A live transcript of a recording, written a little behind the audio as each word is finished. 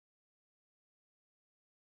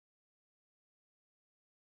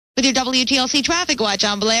with your WTLC Traffic Watch.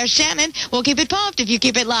 I'm Blair Shannon. We'll keep it pumped if you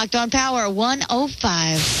keep it locked on Power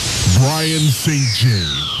 105. Brian St.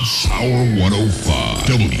 James, Power 105,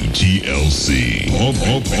 WTLC. Pump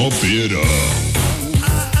it up.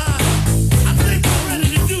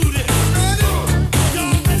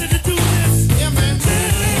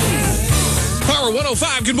 Power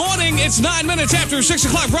 105, good morning. It's 9 minutes after 6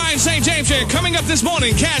 o'clock. Brian St. James here. Coming up this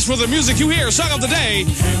morning, cash for the music you hear, song of the day.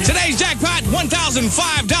 Today's jackpot,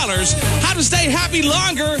 $1,005. How to stay happy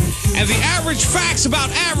longer, and the average facts about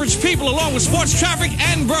average people, along with sports, traffic,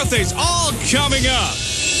 and birthdays, all coming up.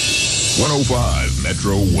 105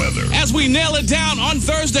 Metro Weather. As we nail it down on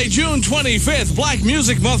Thursday, June 25th, Black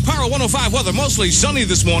Music Month, Power 105 weather. Mostly sunny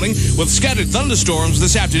this morning with scattered thunderstorms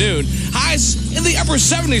this afternoon. Highs in the upper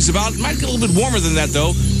 70s about. Might get a little bit warmer than that, though.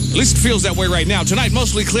 At least it feels that way right now. Tonight,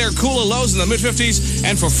 mostly clear, cooler lows in the mid-50s.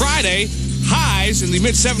 And for Friday, highs in the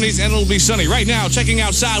mid-70s, and it'll be sunny. Right now, checking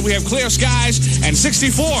outside, we have clear skies and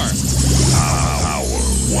 64. Power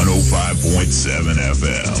 105.7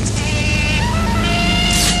 FM.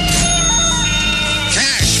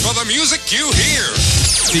 For the music you hear.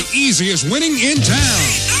 The easiest winning in town.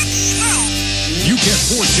 You get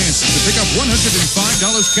 4 chances to pick up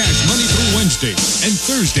 $105 cash money through Wednesday and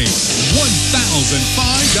Thursday.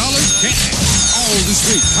 $1,005 cash. All this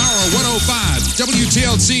week, Power 105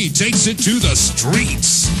 WTLC takes it to the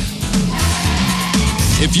streets.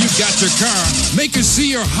 If you've got your car, make us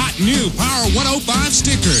see your hot new Power 105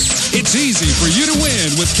 sticker. It's easy for you to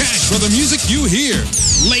win with cash for the music you hear.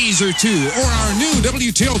 Laser 2 or our new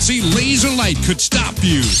WTLC Laser Light could stop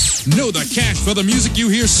you. Know the cash for the music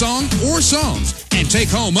you hear song or songs and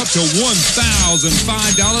take home up to $1,005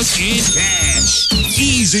 in cash.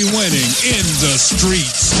 Easy winning in the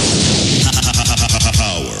streets.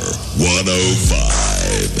 Power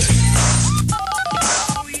 105.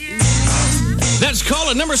 That's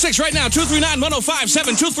caller number 6 right now,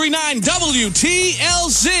 239-1057,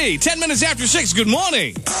 239-WTLC. 10 minutes after 6, good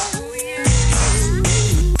morning.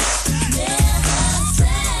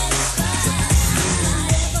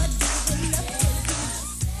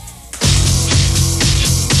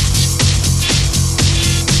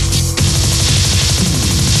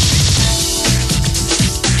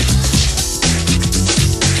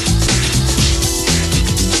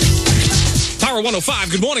 Power 105,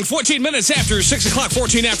 good morning. 14 minutes after 6 o'clock,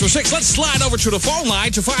 14 after 6. Let's slide over to the phone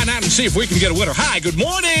line to find out and see if we can get a winner. Hi, good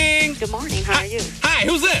morning. Good morning. How are you? Hi,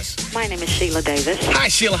 who's this? My name is Sheila Davis. Hi,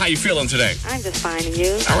 Sheila. How you feeling today? I'm just fine, and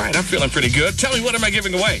you? All right, I'm feeling pretty good. Tell me, what am I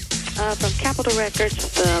giving away? From Capitol Records,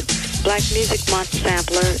 the Black Music Month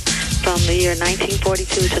sampler from the year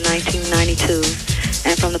 1942 to 1992.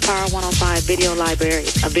 And from the Power 105 video library,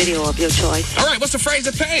 a video of your choice. All right, what's the phrase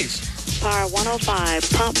that pays? Power 105,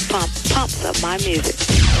 pumps up my music.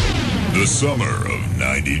 The summer of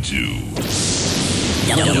 92.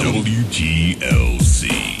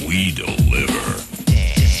 WTLC, we deliver.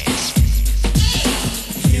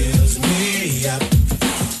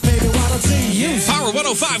 Power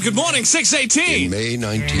 105, good morning, 618. In May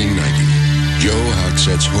 1990, Joe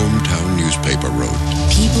Hogshett's hometown newspaper wrote,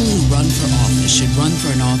 "People who run for office should run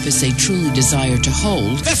for an office they truly desire to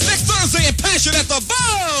hold." That's next Thursday at Passion at the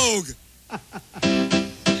Vogue!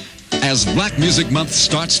 As Black Music Month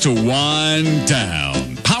starts to wind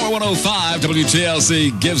down, Power 105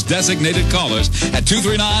 WTLC gives designated callers at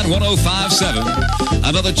 239-1057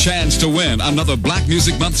 another chance to win another Black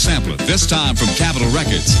Music Month sampler, this time from Capitol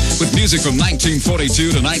Records, with music from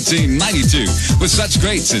 1942 to 1992, with such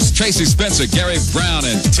greats as Tracy Spencer, Gary Brown,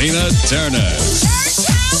 and Tina Turner.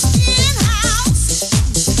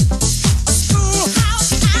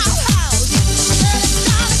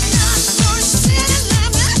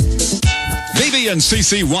 And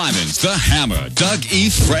CeCe Winans, The Hammer, Doug E.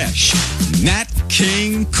 Fresh, Nat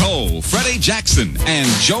King Cole, Freddie Jackson, and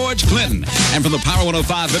George Clinton. And from the Power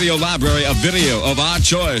 105 video library, a video of our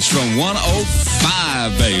choice from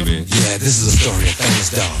 105, baby. Yeah, this is a story of famous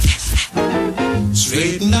dog.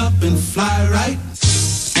 Straighten up and fly right.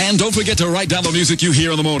 And don't forget to write down the music you hear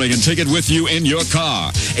in the morning and take it with you in your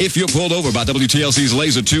car. If you're pulled over by WTLC's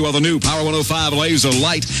Laser 2 or the new Power 105 Laser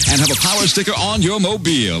Light and have a power sticker on your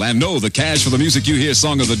mobile and know the cash for the music you hear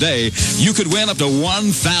song of the day, you could win up to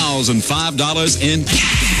 $1,005 in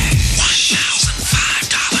cash.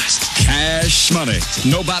 $1,005. Cash money.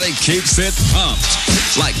 Nobody keeps it pumped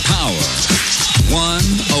like Power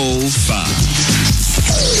 105.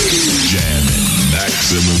 Jamming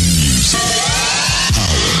maximum music.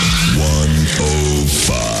 Power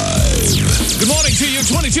 105. Good morning to you.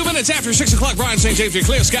 22 2 minutes after 6 o'clock, Brian St. James, your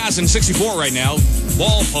clear skies in 64 right now.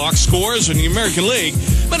 Ballpark scores in the American League.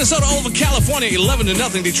 Minnesota over California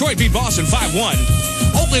 11-0. Detroit beat Boston 5-1.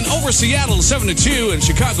 Oakland over Seattle 7-2. And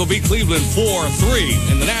Chicago beat Cleveland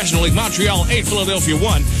 4-3. In the National League, Montreal 8, Philadelphia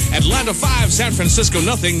 1. Atlanta 5, San Francisco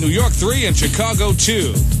 0. New York 3, and Chicago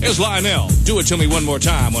 2. Here's Lionel. Do it to me one more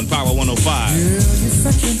time on Power 105. Girl, you're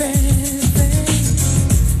such a bad thing.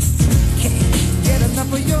 Can't get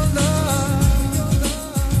enough of your love.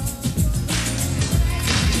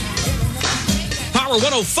 Power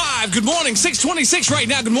 105. Good morning. 6:26 right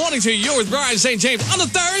now. Good morning to you. You're with Brian St. James on a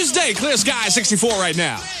Thursday. Clear sky 64 right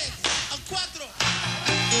now.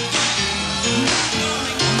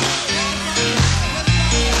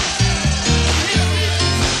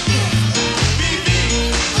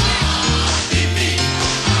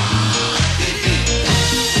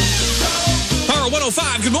 Power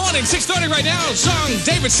 105. Good morning. 6:30 right now. Song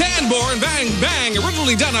David Sanborn, Bang Bang.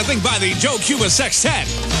 Originally done, I think, by the Joe Cuba Sextet.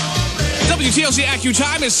 WTLC Accu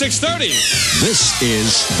time is 6:30. This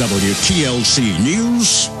is WTLC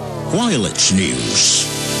News while it's news,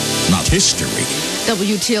 not history.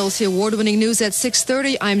 WTLC award-winning news at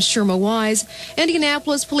 6:30. I'm Sherma Wise.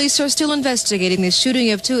 Indianapolis police are still investigating the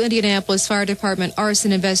shooting of 2 Indianapolis Fire Department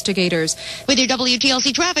arson investigators. With your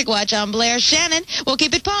WTLC Traffic Watch, I'm Blair Shannon. We'll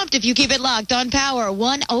keep it pumped if you keep it locked on Power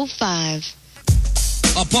 105.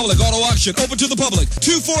 A public auto auction open to the public.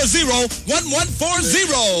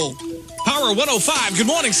 240-1140. Power 105. Good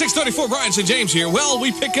morning. 6:34. Brian St. James here. Well,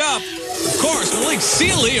 we pick up, of course, Malik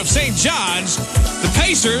Sealy of St. John's. The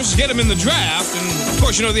Pacers get him in the draft. And, of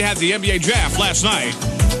course, you know they had the NBA draft last night.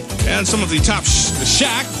 And some of the top,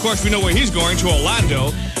 Shaq, of course, we know where he's going, to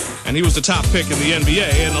Orlando. And he was the top pick in the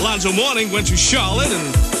NBA. And Alonzo Mourning went to Charlotte.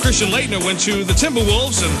 And Christian Laettner went to the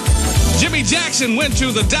Timberwolves. And Jimmy Jackson went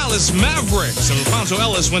to the Dallas Mavericks. And Alfonso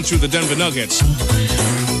Ellis went to the Denver Nuggets.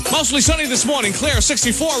 Mostly sunny this morning, clear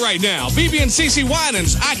 64 right now. BB and CeCe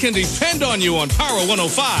Winans, I Can Depend on You on Power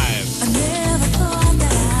 105.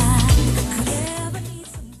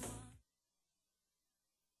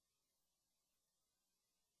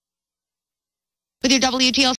 With your WTLC